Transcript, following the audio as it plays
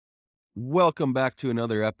Welcome back to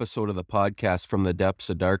another episode of the podcast, From the Depths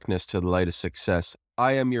of Darkness to the Light of Success.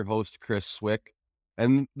 I am your host, Chris Swick.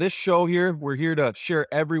 And this show here, we're here to share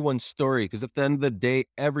everyone's story because at the end of the day,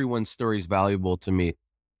 everyone's story is valuable to me.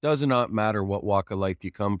 Does not matter what walk of life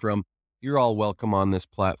you come from. You're all welcome on this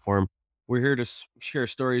platform. We're here to share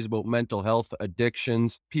stories about mental health,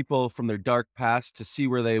 addictions, people from their dark past to see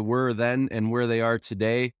where they were then and where they are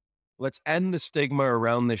today. Let's end the stigma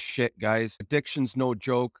around this shit, guys. Addiction's no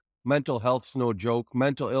joke. Mental health's no joke.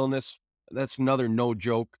 Mental illness, that's another no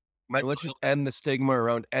joke. Let's just end the stigma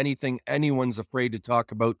around anything anyone's afraid to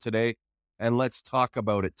talk about today. And let's talk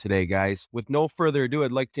about it today, guys. With no further ado,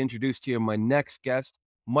 I'd like to introduce to you my next guest,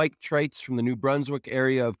 Mike Trites from the New Brunswick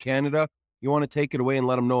area of Canada. You want to take it away and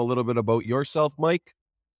let them know a little bit about yourself, Mike?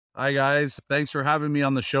 Hi guys, thanks for having me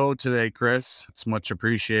on the show today, Chris. It's much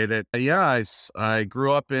appreciated. I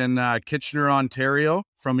grew up in Kitchener, Ontario.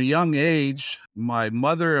 From a young age, my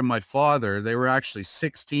mother and my father, they were actually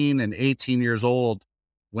 16 and 18 years old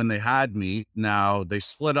when they had me. Now, they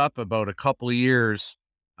split up about a couple of years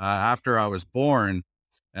after I was born,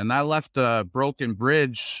 and that left a broken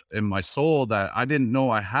bridge in my soul that I didn't know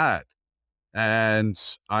I had. And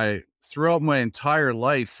throughout my entire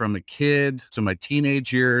life, from a kid to my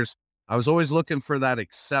teenage years, I was always looking for that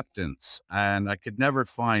acceptance and I could never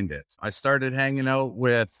find it. I started hanging out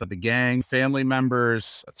with the gang, family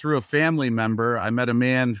members. Through a family member, I met a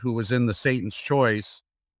man who was in the Satan's Choice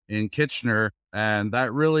in Kitchener. And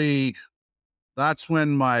that's when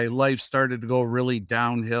my life started to go really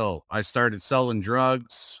downhill. I started selling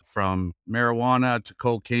drugs, from marijuana to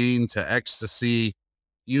cocaine to ecstasy.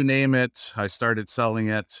 You name it, I started selling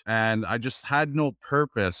it, and I just had no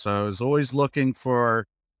purpose. I was always looking for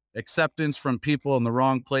acceptance from people in the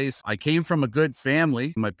wrong place. I came from a good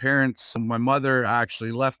family. My mother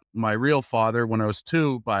actually left my real father when I was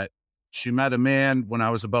 2, but she met a man when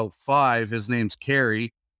I was about 5. His name's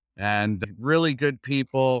Kerry, and really good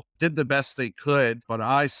people, did the best they could, but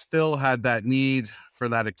I still had that need for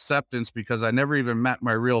that acceptance because I never even met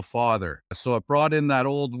my real father. So it brought in that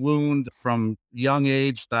old wound from young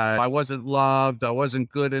age that I wasn't loved, I wasn't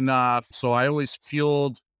good enough. So I always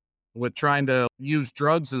fueled with trying to use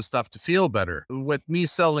drugs and stuff to feel better. With me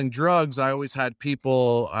selling drugs, I always had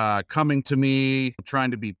people coming to me,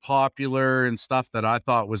 trying to be popular and stuff that I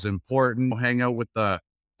thought was important. Hang out with the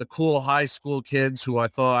cool high school kids who I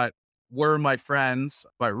thought were my friends,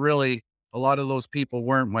 but really a lot of those people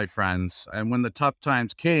weren't my friends. And when the tough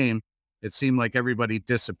times came, it seemed like everybody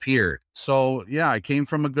disappeared. So yeah, I came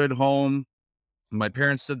from a good home. My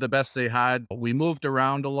parents did the best they had. We moved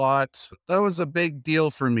around a lot. That was a big deal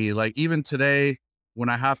for me. Like even today, when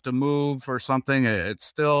I have to move or something, it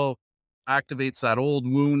still activates that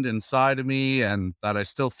old wound inside of me and that I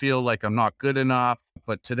still feel like I'm not good enough.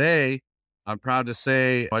 But today, I'm proud to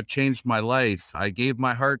say I've changed my life. I gave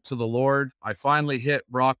my heart to the Lord. I finally hit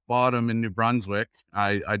rock bottom in New Brunswick.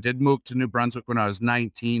 I did move to New Brunswick when I was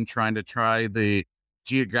 19, trying to try the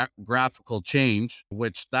geographical change,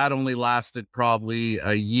 which that only lasted probably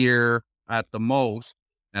a year at the most.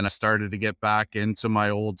 And I started to get back into my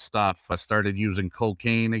old stuff. I started using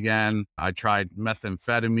cocaine again. I tried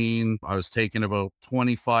methamphetamine. I was taking about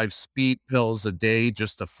 25 speed pills a day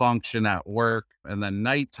just to function at work. And then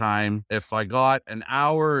nighttime, if I got an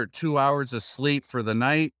hour or 2 hours of sleep for the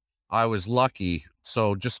night, I was lucky.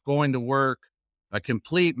 So just going to work, a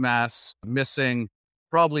complete mess, missing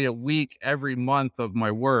probably a week every month of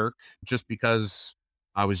my work just because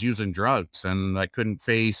I was using drugs and I couldn't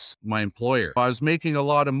face my employer. I was making a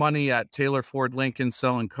lot of money at Taylor Ford Lincoln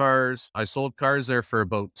selling cars. I sold cars there for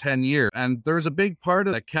about 10 years. And there's a big part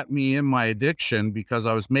of that kept me in my addiction because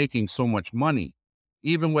I was making so much money.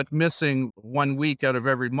 Even with missing 1 week out of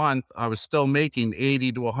every month, I was still making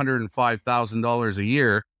 $80,000 to $105,000 a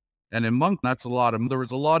year. And in month, there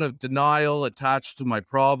was a lot of denial attached to my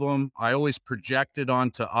problem. I always projected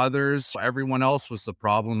onto others. Everyone else was the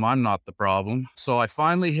problem. I'm not the problem. So I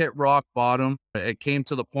finally hit rock bottom. It came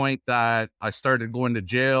to the point that I started going to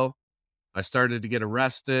jail. I started to get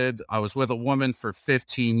arrested. I was with a woman for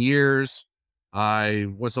 15 years. I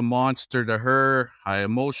was a monster to her. I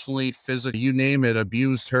emotionally, physically, you name it,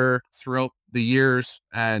 abused her throughout the years.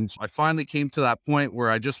 And I finally came to that point where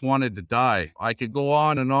I just wanted to die. I could go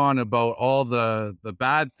on and on about all the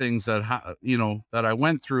bad things that I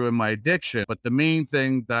went through in my addiction. But the main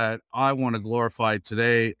thing that I want to glorify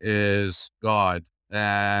today is God.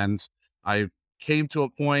 And I came to a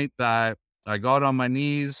point that I got on my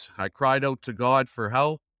knees. I cried out to God for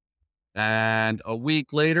help. And a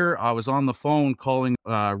week later, I was on the phone calling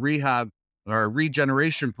a rehab or a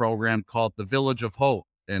regeneration program called the Village of Hope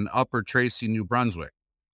in Upper Tracy, New Brunswick.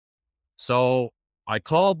 So I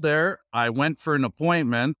called there. I went for an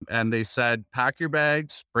appointment and they said, pack your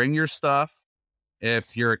bags, bring your stuff.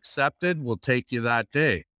 If you're accepted, we'll take you that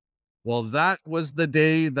day. Well, that was the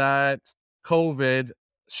day that COVID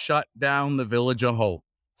shut down the Village of Hope.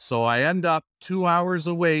 So I end up 2 hours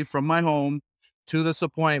away from my home to this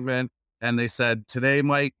appointment. And they said, today,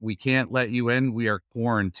 Mike, we can't let you in. We are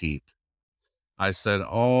quarantined. I said,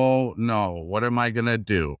 oh no, what am I going to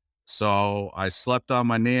do? So I slept on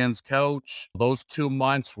my nan's couch. Those 2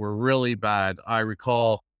 months were really bad. I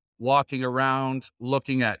recall walking around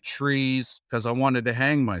looking at trees because I wanted to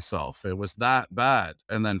hang myself. It was that bad.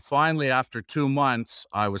 And then finally, after 2 months,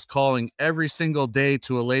 I was calling every single day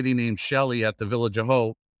to a lady named Shelly at the Village of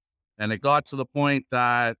Hope. And it got to the point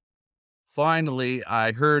that finally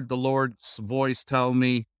I heard the Lord's voice tell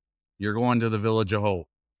me, you're going to the Village of Hope.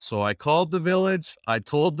 So I called the village. I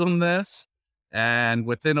told them this. And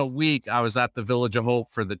within a week, I was at the Village of Hope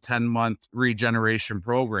for the 10-month regeneration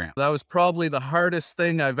program. That was probably the hardest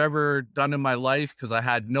thing I've ever done in my life because I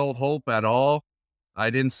had no hope at all. I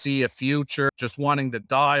didn't see a future, just wanting to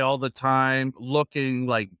die all the time, looking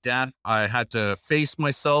like death. I had to face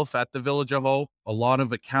myself at the Village of Hope, a lot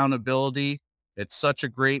of accountability. It's such a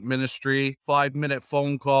great ministry. 5-minute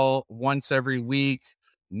phone call once every week.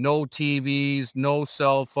 No TVs, no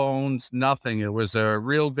cell phones, nothing. It was a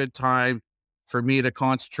real good time for me to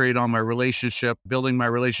concentrate on my relationship, building my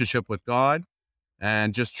relationship with God,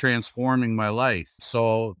 and just transforming my life.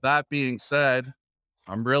 So that being said,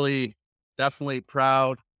 I'm really definitely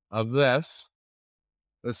proud of this.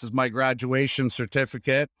 This is my graduation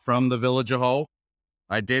certificate from the Village of Hope.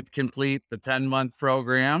 I did complete the 10-month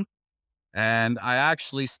program, and I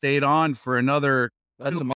actually stayed on for another.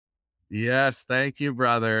 Yes, thank you,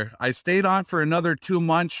 brother. I stayed on for another 2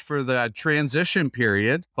 months for the transition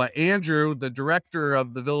period, but Andrew, the director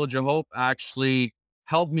of the Village of Hope, actually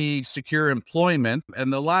helped me secure employment.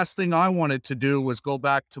 And the last thing I wanted to do was go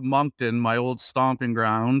back to Moncton, my old stomping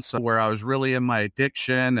grounds, where I was really in my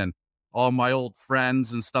addiction and all my old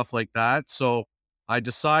friends and stuff like that. So I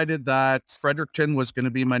decided that Fredericton was going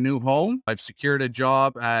to be my new home. I've secured a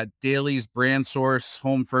job at Daly's Brand Source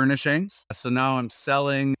Home Furnishings. So now I'm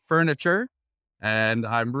selling furniture and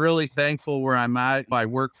I'm really thankful where I'm at. I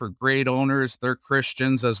work for great owners. They're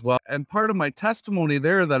Christians as well. And part of my testimony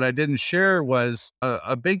there that I didn't share was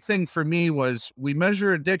a big thing for me was we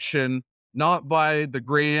measure addiction not by the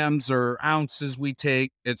grams or ounces we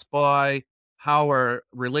take. It's by how our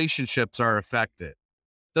relationships are affected.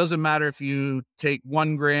 Doesn't matter if you take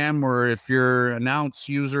 1 gram or if you're an ounce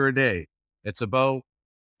user a day. It's about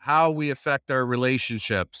how we affect our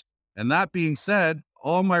relationships. And that being said,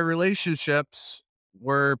 all my relationships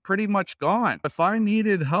were pretty much gone. If I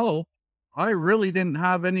needed help, I really didn't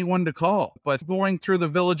have anyone to call. But going through the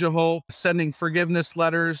Village of Hope, sending forgiveness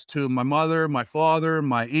letters to my mother, my father,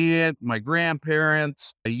 my aunt, my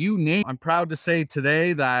grandparents, you name it. I'm proud to say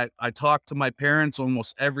today that I talk to my parents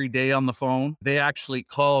almost every day on the phone. They actually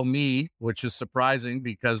call me, which is surprising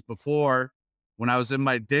because before, when I was in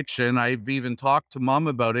my addiction, I've even talked to mom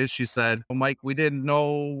about it. She said, oh, Mike, we didn't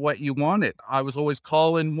know what you wanted. I was always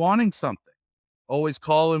calling wanting something, always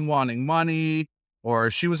calling wanting money.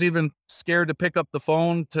 Or she was even scared to pick up the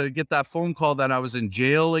phone to get that phone call that I was in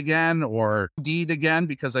jail again or deed again,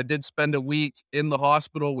 because I did spend a week in the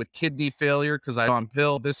hospital with kidney failure because I'm on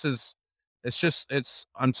pill.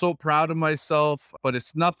 I'm so proud of myself, but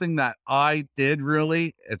it's nothing that I did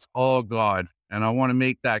really. It's all God. And I want to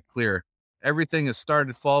make that clear. Everything has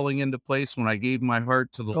started falling into place when I gave my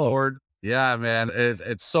heart to the Lord. Yeah, man.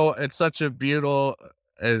 It's such a beautiful,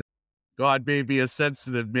 God made me a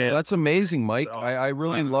sensitive man. Well, that's amazing, Mike. So, I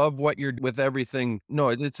really love what you're with everything. No,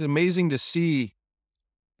 it's amazing to see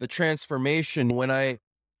the transformation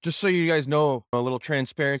just so you guys know, a little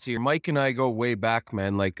transparency. Mike and I go way back,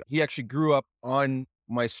 man. Like he actually grew up on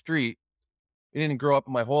my street. He didn't grow up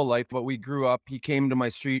my whole life, but we grew up. He came to my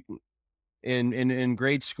street in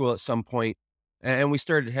grade school at some point, and we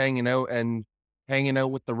started hanging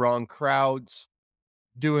out with the wrong crowds,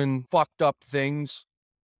 doing fucked up things.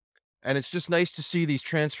 And it's just nice to see these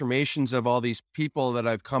transformations of all these people that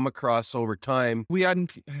I've come across over time. We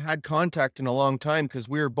hadn't had contact in a long time because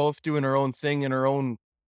we were both doing our own thing in our own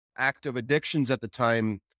active addictions at the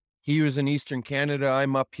time. He was in Eastern Canada.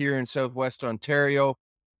 I'm up here in Southwest Ontario,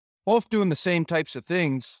 both doing the same types of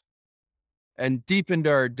things and deep into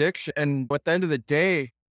our addiction. And at the end of the day,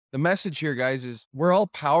 the message here, guys, is we're all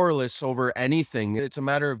powerless over anything. It's a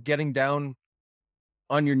matter of getting down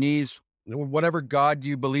on your knees, whatever God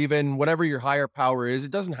you believe in, whatever your higher power is.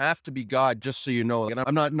 It doesn't have to be God, just so you know. And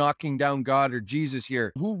I'm not knocking down God or Jesus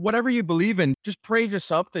here. Whatever you believe in, just pray to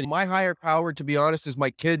something. My higher power, to be honest, is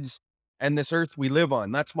my kids and this earth we live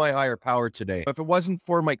on. That's my higher power today. If it wasn't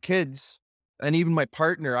for my kids and even my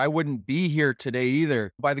partner, I wouldn't be here today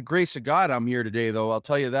either. By the grace of God, I'm here today, though. I'll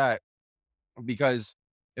tell you that, because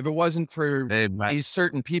if it wasn't for Amen. these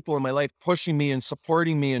certain people in my life pushing me and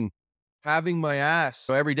supporting me and having my ass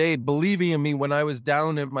every day, believing in me when I was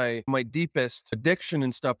down at my deepest addiction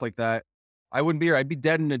and stuff like that, I wouldn't be here. I'd be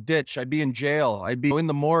dead in a ditch. I'd be in jail. I'd be in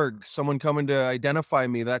the morgue, someone coming to identify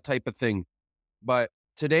me, that type of thing. But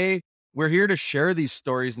today, we're here to share these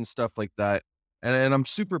stories and stuff like that. And I'm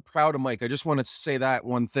super proud of Mike. I just want to say that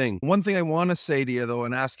one thing. One thing I want to say to you, though,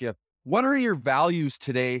 and ask you, what are your values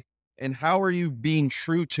today? And how are you being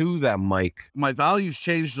true to them, Mike? My values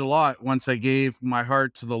changed a lot once I gave my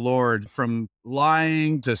heart to the Lord, from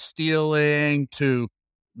lying to stealing to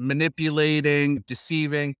manipulating,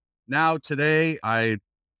 deceiving. Now, today, I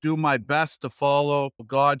do my best to follow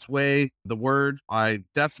God's way, the word. I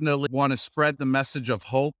definitely want to spread the message of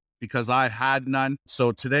hope because I had none.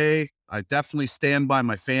 So today, I definitely stand by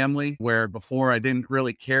my family, where before I didn't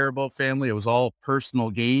really care about family. It was all personal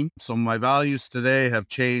gain. So my values today have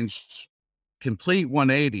changed complete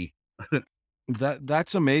 180.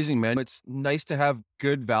 That's amazing, man. It's nice to have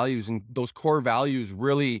good values, and those core values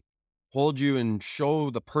really hold you and show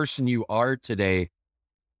the person you are today,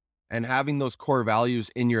 and having those core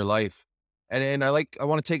values in your life. And I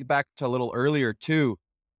want to take it back to a little earlier too,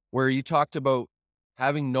 where you talked about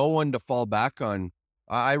having no one to fall back on.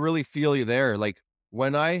 I really feel you there. Like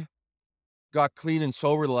when I got clean and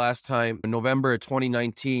sober the last time in November of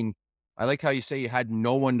 2019, I like how you say you had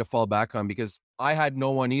no one to fall back on, because I had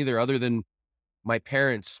no one either, other than my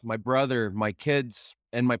parents, my brother, my kids,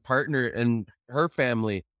 and my partner and her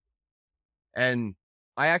family. And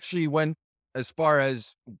I actually went as far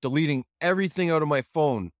as deleting everything out of my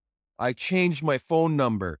phone. I changed my phone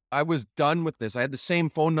number. I was done with this. I had the same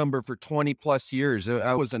phone number for 20 plus years.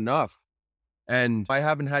 That was enough. And I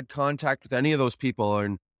haven't had contact with any of those people.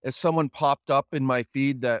 And if someone popped up in my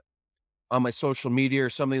feed that on my social media or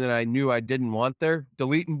something that I knew I didn't want there,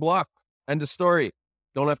 delete and block. End of story.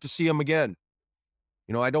 Don't have to see them again.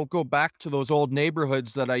 You know, I don't go back to those old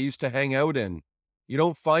neighborhoods that I used to hang out in. You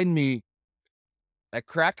don't find me at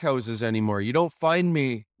crack houses anymore. You don't find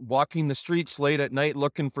me walking the streets late at night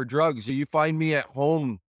looking for drugs. You find me at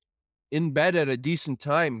home in bed at a decent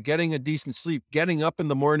time, getting a decent sleep, getting up in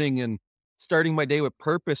the morning and starting my day with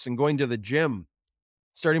purpose and going to the gym,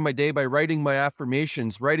 starting my day by writing my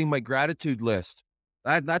affirmations, writing my gratitude list.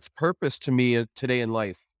 That's purpose to me today in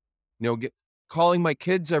life. You know, calling my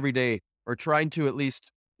kids every day, or trying to at least,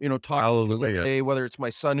 talk to them every Hallelujah. day, whether it's my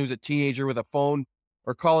son who's a teenager with a phone,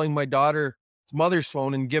 or calling my daughter's mother's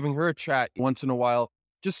phone and giving her a chat once in a while.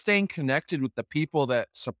 Just staying connected with the people that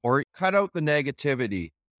support, cut out the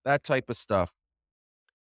negativity, that type of stuff.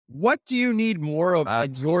 What do you need more of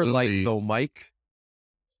in your life, Absolutely. though, Mike?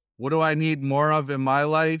 What do I need more of in my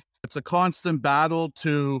life? It's a constant battle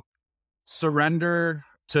to surrender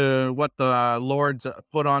to what the Lord's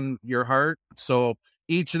put on your heart. So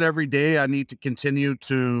each and every day, I need to continue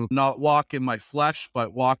to not walk in my flesh,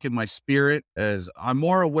 but walk in my spirit. As I'm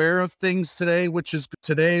more aware of things today, which is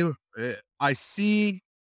today, I see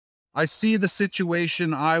the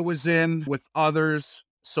situation I was in with others.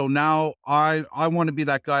 So now I want to be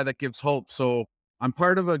that guy that gives hope. So I'm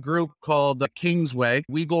part of a group called the Kingsway.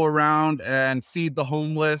 We go around and feed the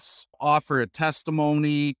homeless, offer a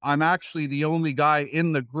testimony. I'm actually the only guy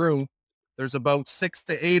in the group. There's about 6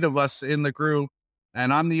 to 8 of us in the group,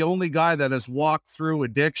 and I'm the only guy that has walked through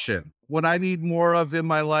addiction. What I need more of in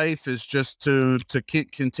my life is just to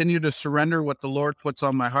continue to surrender what the Lord puts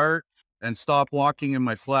on my heart and stop walking in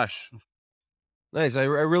my flesh. Nice. I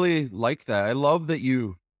really like that. I love that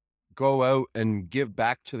you go out and give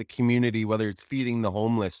back to the community, whether it's feeding the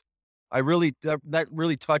homeless. That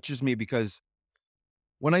really touches me, because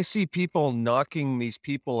when I see people knocking these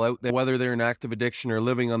people out there, whether they're in active addiction or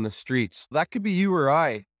living on the streets, that could be you or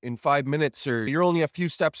I in 5 minutes, or you're only a few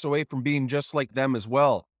steps away from being just like them as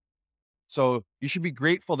well. So you should be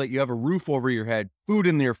grateful that you have a roof over your head, food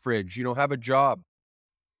in your fridge, have a job.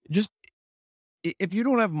 Just if you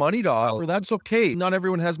don't have money to offer, that's okay. Not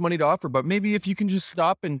everyone has money to offer, but maybe if you can just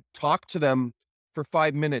stop and talk to them for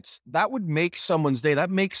 5 minutes, that would make someone's day. That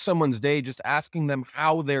makes someone's day, just asking them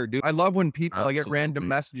how they're doing. I love when I get random Absolutely.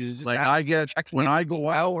 messages. Just Like I get checking when in. I go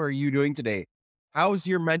out. How are you doing today? How's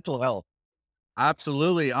your mental health?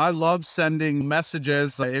 Absolutely. I love sending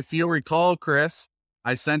messages. If you recall, Chris,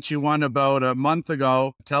 I sent you one about a month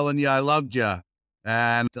ago telling you I loved you.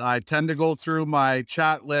 And I tend to go through my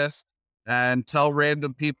chat list and tell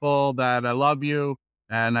random people that I love you.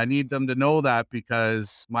 And I need them to know that,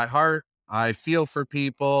 because my heart, I feel for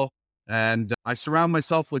people. And I surround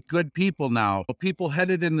myself with good people now, people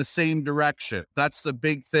headed in the same direction. That's the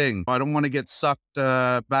big thing. I don't want to get sucked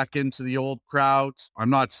back into the old crowds. I'm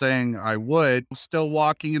not saying I would. Still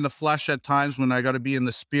walking in the flesh at times when I got to be in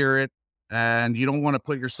the spirit. And you don't want to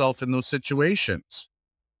put yourself in those situations.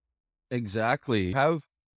 Exactly.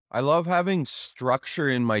 I love having structure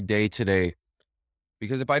in my day today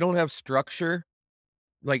because if I don't have structure,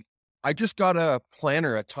 like I just got a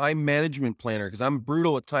planner, a time management planner, because I'm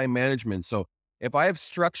brutal at time management. So if I have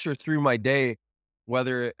structure through my day,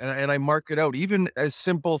 and I mark it out, even as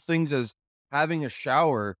simple things as having a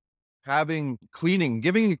shower, having cleaning,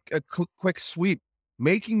 giving a quick sweep,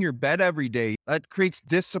 making your bed every day, that creates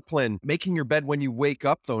discipline. Making your bed when you wake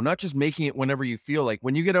up, though, not just making it whenever you feel like.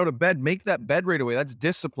 When you get out of bed, make that bed right away. That's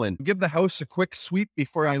discipline. Give the house a quick sweep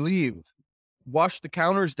before I leave. Wash the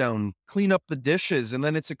counters down, clean up the dishes, and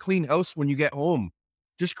then it's a clean house when you get home.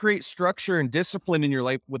 Just create structure and discipline in your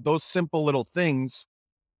life with those simple little things.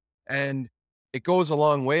 And it goes a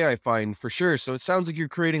long way, I find, for sure. So it sounds like you're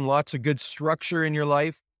creating lots of good structure in your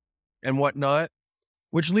life and whatnot,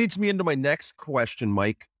 which leads me into my next question,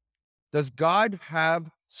 Mike. Does God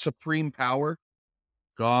have supreme power?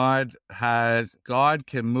 God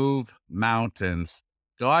can move mountains.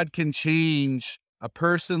 God can change a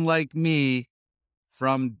person like me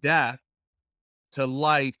from death to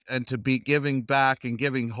life and to be giving back and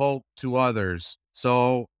giving hope to others.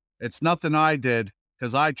 So it's nothing I did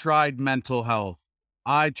because I tried mental health.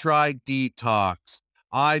 I tried detox.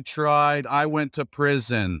 I went to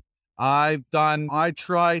prison. I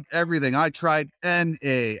tried everything. I tried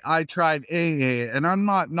NA. I tried AA, and I'm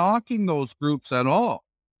not knocking those groups at all.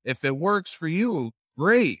 If it works for you,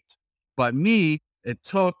 great. But it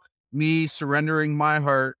took me surrendering my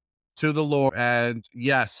heart to the Lord. And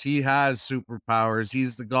yes, he has superpowers.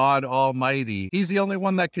 He's the God Almighty. He's the only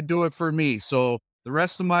one that could do it for me. So the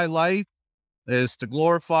rest of my life is to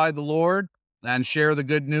glorify the Lord and share the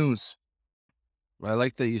good news. I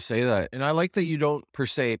like that you say that. And I like that you don't per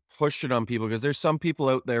se push it on people because there's some people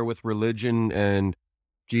out there with religion and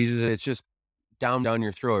Jesus, it's just down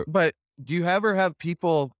your throat. But do you ever have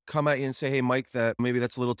people come at you and say, "Hey, Mike, that maybe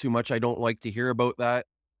that's a little too much. I don't like to hear about that."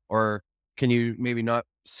 Or can you maybe not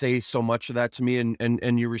say so much of that to me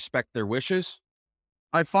and you respect their wishes?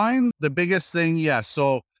 I find the biggest thing, yes.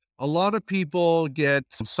 So a lot of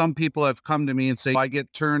some people have come to me and say, I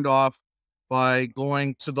get turned off by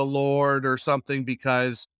going to the Lord or something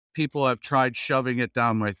because people have tried shoving it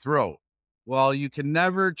down my throat. Well, you can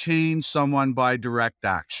never change someone by direct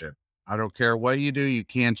action. I don't care what you do, you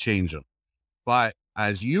can't change them. But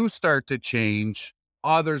as you start to change,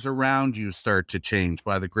 others around you start to change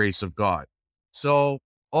by the grace of God. So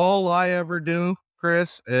all I ever do,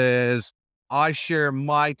 Chris, is I share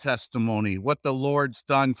my testimony, what the Lord's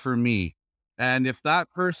done for me. And if that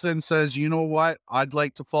person says, you know what, I'd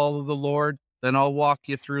like to follow the Lord, then I'll walk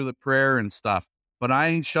you through the prayer and stuff. But I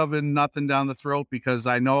ain't shoving nothing down the throat because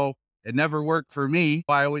I know it never worked for me.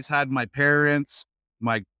 I always had my parents,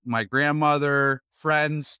 my grandmother,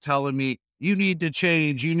 friends telling me, you need to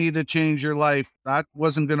change your life. That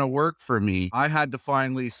wasn't going to work for me. I had to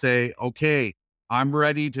finally say, okay, I'm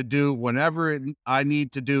ready to do whatever I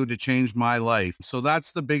need to do to change my life. So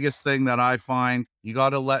that's the biggest thing that I find. You got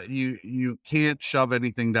to you can't shove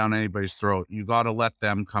anything down anybody's throat. You got to let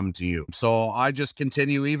them come to you. So I just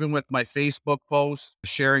continue, even with my Facebook posts,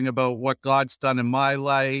 sharing about what God's done in my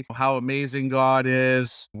life, how amazing God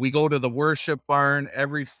is. We go to the worship barn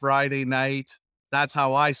every Friday night. That's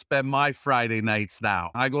how I spend my Friday nights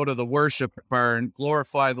now. I go to the worship barn,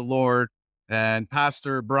 glorify the Lord. And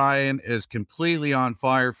Pastor Brian is completely on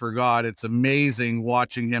fire for God. It's amazing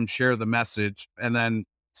watching him share the message. And then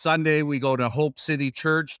Sunday, we go to Hope City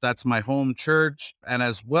Church. That's my home church. And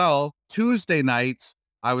as well, Tuesday nights,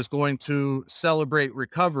 I was going to Celebrate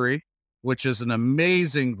Recovery, which is an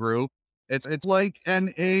amazing group. It's like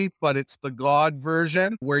NA, but it's the God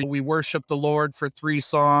version where we worship the Lord for 3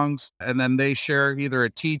 songs. And then they share either a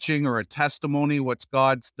teaching or a testimony, what's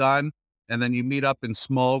God's done. And then you meet up in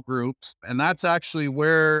small groups. And that's actually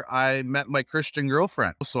where I met my Christian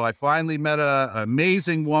girlfriend. So I finally met an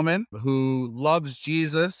amazing woman who loves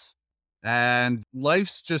Jesus. And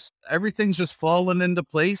everything's just fallen into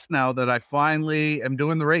place now that I finally am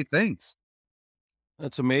doing the right things.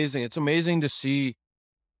 That's amazing. It's amazing to see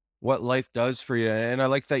what life does for you. And I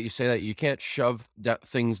like that you say that you can't shove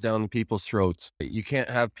things down people's throats. You can't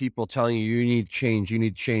have people telling you, you need change, you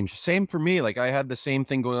need change. Same for me. Like I had the same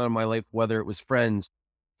thing going on in my life, whether it was friends,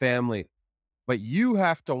 family, but you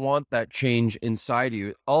have to want that change inside you.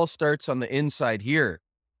 It all starts on the inside here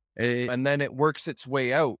and then it works its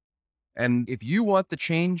way out. And if you want the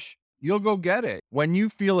change, you'll go get it. When you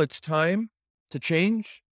feel it's time to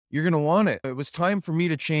change, you're going to want it. It was time for me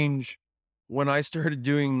to change when I started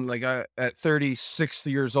doing, like, at 36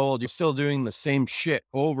 years old, you're still doing the same shit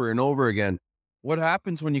over and over again. What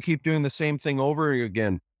happens when you keep doing the same thing over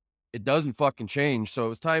again? It doesn't fucking change. So it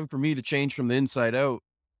was time for me to change from the inside out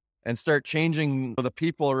and start changing the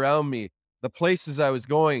people around me, the places I was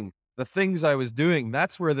going, the things I was doing.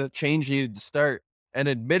 That's where the change needed to start, and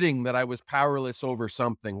admitting that I was powerless over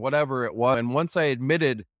something, whatever it was. And once I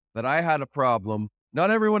admitted that I had a problem,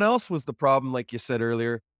 not everyone else was the problem, like you said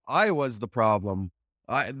earlier. I was the problem.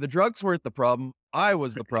 The drugs weren't the problem. I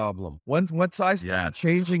was the problem. Once I started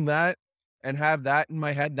changing that and have that in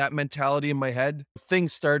my head, that mentality in my head,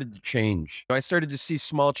 things started to change. I started to see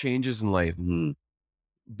small changes in life,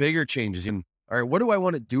 bigger changes. And all right, what do I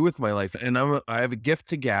want to do with my life? And I have a gift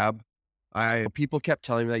to gab. People kept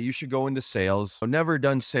telling me that you should go into sales. I've never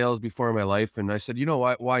done sales before in my life, and I said, you know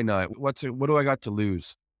what? Why not? What do I got to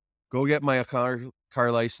lose? Go get my car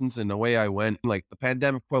license, and away I went. Like, the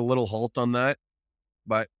pandemic put a little halt on that,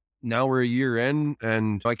 but now we're a year in,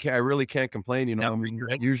 and I really can't complain. You know,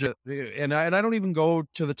 usually, and I don't even go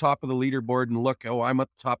to the top of the leaderboard and look, oh, I'm at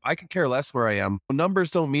the top. I could care less where I am. Numbers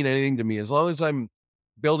don't mean anything to me as long as I'm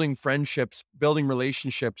building friendships, building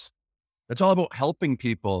relationships. It's all about helping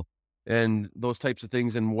people and those types of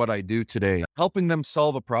things in what I do today, helping them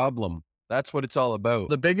solve a problem. That's what it's all about.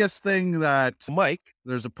 The biggest thing that, Mike,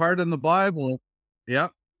 there's a part in the Bible. Yeah.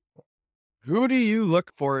 Who do you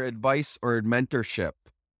look for advice or mentorship?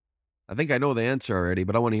 I think I know the answer already,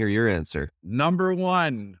 but I want to hear your answer. Number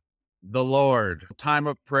one, the Lord. Time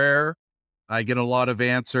of prayer, I get a lot of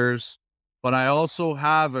answers, but I also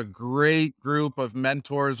have a great group of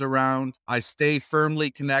mentors around. I stay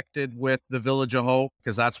firmly connected with the Village of Hope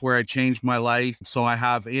because that's where I changed my life. So I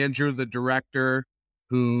have Andrew, the director,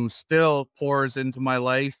 who still pours into my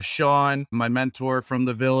life. Sean, my mentor from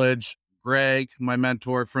the Village. Greg, my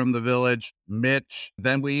mentor from the Village. Mitch.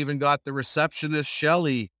 Then we even got the receptionist,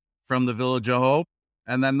 Shelly, from the Village of Hope.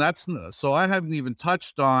 And then so I haven't even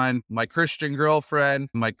touched on my Christian girlfriend,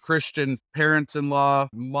 my Christian parents-in-law,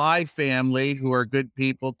 my family, who are good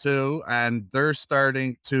people too. And they're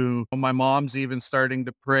my mom's even starting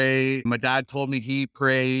to pray. My dad told me he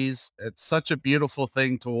prays. It's such a beautiful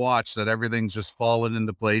thing to watch that everything's just fallen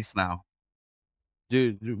into place now.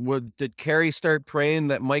 Dude, did Carrie start praying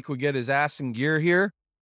that Mike would get his ass in gear here?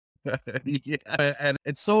 Yeah. And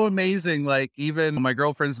it's so amazing. Like, even my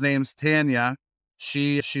girlfriend's name's Tanya.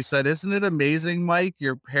 She said, isn't it amazing, Mike?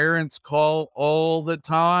 Your parents call all the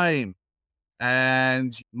time.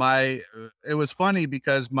 And it was funny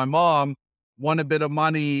because my mom won a bit of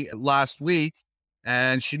money last week,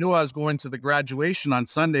 and she knew I was going to the graduation on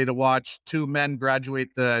Sunday to watch two men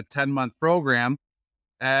graduate the 10-month program.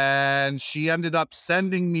 And she ended up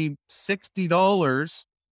sending me $60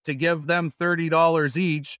 to give them $30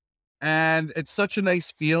 each. And it's such a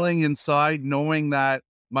nice feeling inside knowing that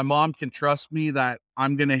my mom can trust me, that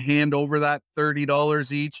I'm going to hand over that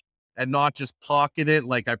 $30 each and not just pocket it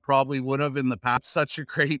like I probably would have in the past. Such a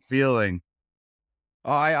great feeling.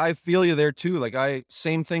 I feel you there too. Like,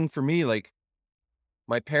 same thing for me. Like,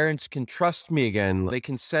 my parents can trust me again. They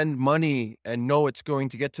can send money and know it's going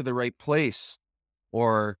to get to the right place,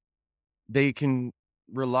 or they can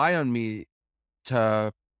rely on me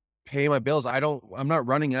to pay my bills. I'm not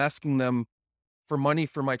running asking them for money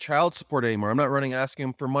for my child support anymore. I'm not running asking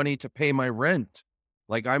them for money to pay my rent.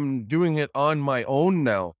 Like, I'm doing it on my own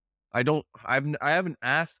now. I haven't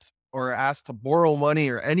asked to borrow money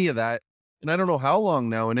or any of that. And I don't know how long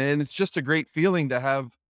now. And it's just a great feeling to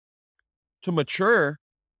mature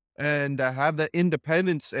and to have that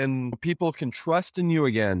independence, and people can trust in you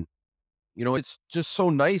again. You know, it's just so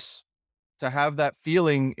nice to have that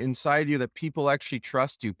feeling inside you that people actually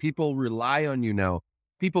trust you. People rely on you now.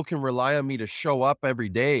 People can rely on me to show up every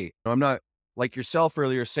day. I'm not like yourself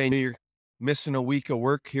earlier saying you're missing a week of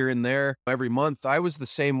work here and there every month. I was the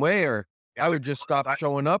same way, or I would just stop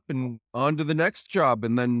showing up and on to the next job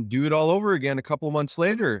and then do it all over again a couple of months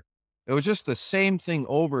later. It was just the same thing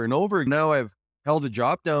over and over. Now I've held a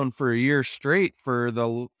job down for a year straight for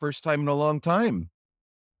the first time in a long time.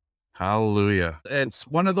 Hallelujah. It's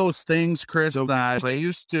one of those things, Chris, and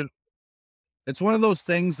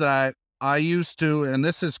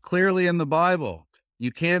this is clearly in the Bible.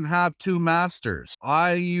 You can't have two masters.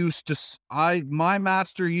 My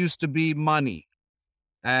master used to be money,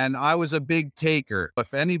 and I was a big taker.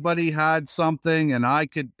 If anybody had something and I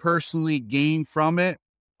could personally gain from it,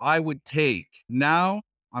 I would take. Now,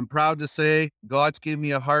 I'm proud to say God's given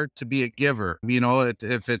me a heart to be a giver. You know,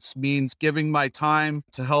 if it means giving my time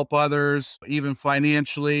to help others, even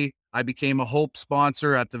financially, I became a Hope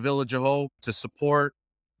sponsor at the Village of Hope to support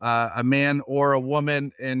a man or a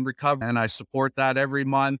woman in recovery. And I support that every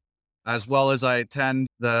month, as well as I attend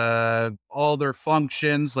all their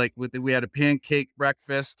functions. Like we had a pancake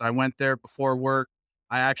breakfast. I went there before work.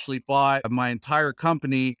 I actually bought my entire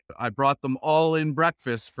company. I brought them all in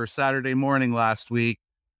breakfast for Saturday morning last week.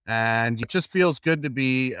 And it just feels good to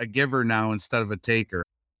be a giver now instead of a taker.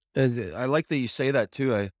 And I like that you say that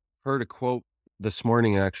too. I heard a quote this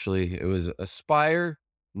morning, actually. It was aspire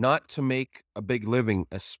not to make a big living,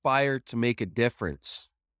 aspire to make a difference.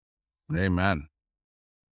 Amen.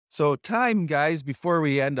 So time, guys, before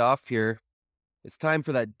we end off here, it's time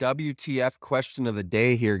for that WTF question of the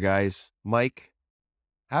day here, guys. Mike,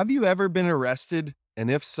 have you ever been arrested? And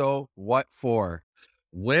if so, what for?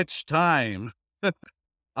 Which time?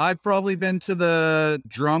 I've probably been to the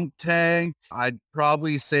drunk tank. I'd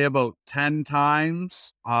probably say about 10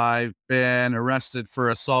 times. I've been arrested for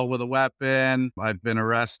assault with a weapon. I've been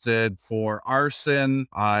arrested for arson.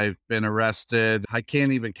 I've been arrested. I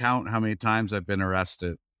can't even count how many times I've been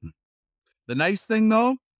arrested. The nice thing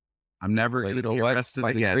though, I'm never going to be arrested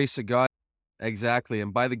by again. By the grace of God. Exactly.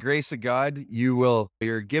 And by the grace of God, you're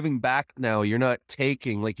giving back now. You're not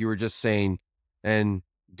taking, like you were just saying, and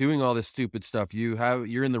doing all this stupid stuff.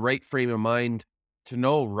 You're in the right frame of mind to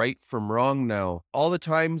know right from wrong now. All the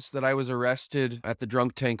times that I was arrested at the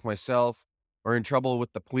drunk tank myself or in trouble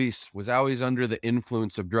with the police was always under the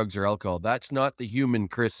influence of drugs or alcohol. That's not the human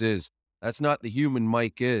Chris is. That's not the human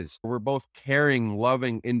Mike is. We're both caring,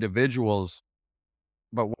 loving individuals.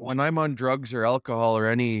 But when I'm on drugs or alcohol or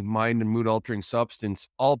any mind and mood altering substance,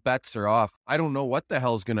 all bets are off. I don't know what the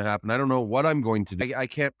hell's going to happen. I don't know what I'm going to do. I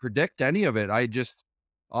can't predict any of it.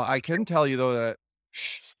 I can tell you though that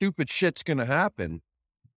stupid shit's going to happen.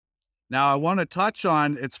 Now I want to touch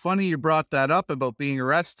on, it's funny you brought that up about being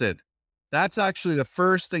arrested. That's actually the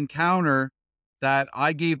first encounter that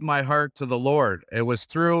I gave my heart to the Lord. It was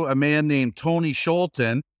through a man named Tony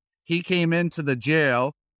Scholten. He came into the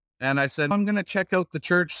jail and I said, I'm going to check out the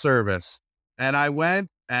church service. And I went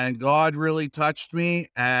and God really touched me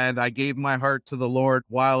and I gave my heart to the Lord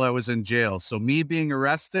while I was in jail. So me being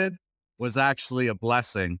arrested was actually a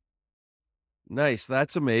blessing. Nice.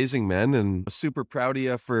 That's amazing, man. And I'm super proud of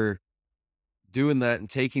you for doing that and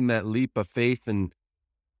taking that leap of faith and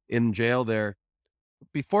in jail there.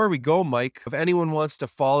 Before we go, Mike, if anyone wants to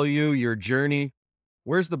follow you, your journey,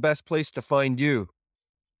 where's the best place to find you?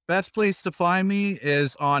 Best place to find me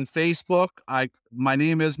is on Facebook. My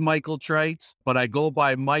name is Michael Trites, but I go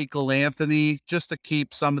by Michael Anthony just to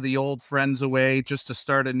keep some of the old friends away, just to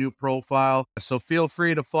start a new profile. So feel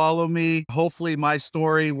free to follow me. Hopefully my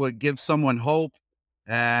story would give someone hope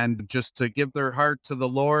and just to give their heart to the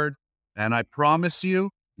Lord. And I promise you,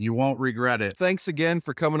 you won't regret it. Thanks again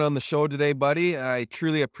for coming on the show today, buddy. I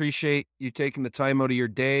truly appreciate you taking the time out of your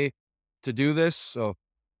day to do this. So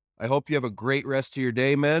I hope you have a great rest of your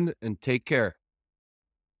day, man, and take care.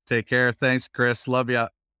 Take care. Thanks, Chris. Love ya.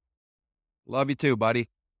 Love you too, buddy.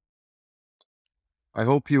 I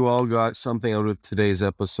hope you all got something out of today's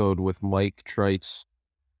episode with Mike Trites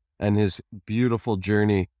and his beautiful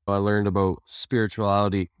journey. I learned about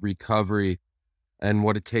spirituality, recovery, and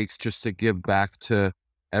what it takes just to give back to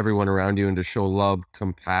everyone around you and to show love,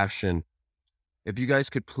 compassion. If you guys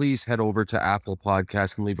could please head over to Apple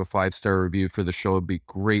Podcasts and leave a 5-star review for the show, it'd be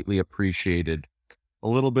greatly appreciated. A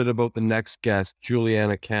little bit about the next guest,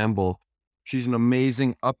 Juliana Campbell. She's an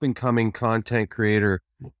amazing up-and-coming content creator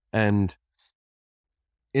and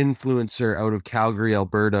influencer out of Calgary,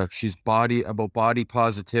 Alberta. She's about body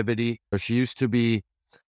positivity. She used to be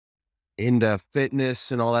into fitness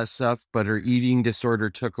and all that stuff, but her eating disorder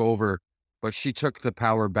took over. But she took the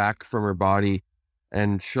power back from her body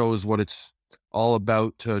and shows what it's all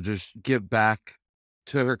about to just give back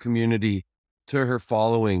to her community, to her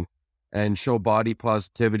following, and show body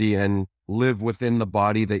positivity and live within the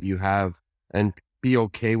body that you have and be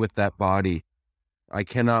okay with that body. I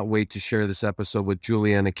cannot wait to share this episode with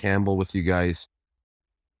Juliana Campbell with you guys.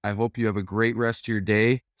 I hope you have a great rest of your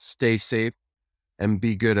day. Stay safe and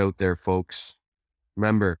be good out there, folks.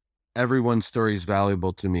 Remember, everyone's story is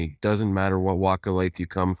valuable to me. Doesn't matter what walk of life you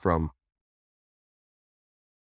come from.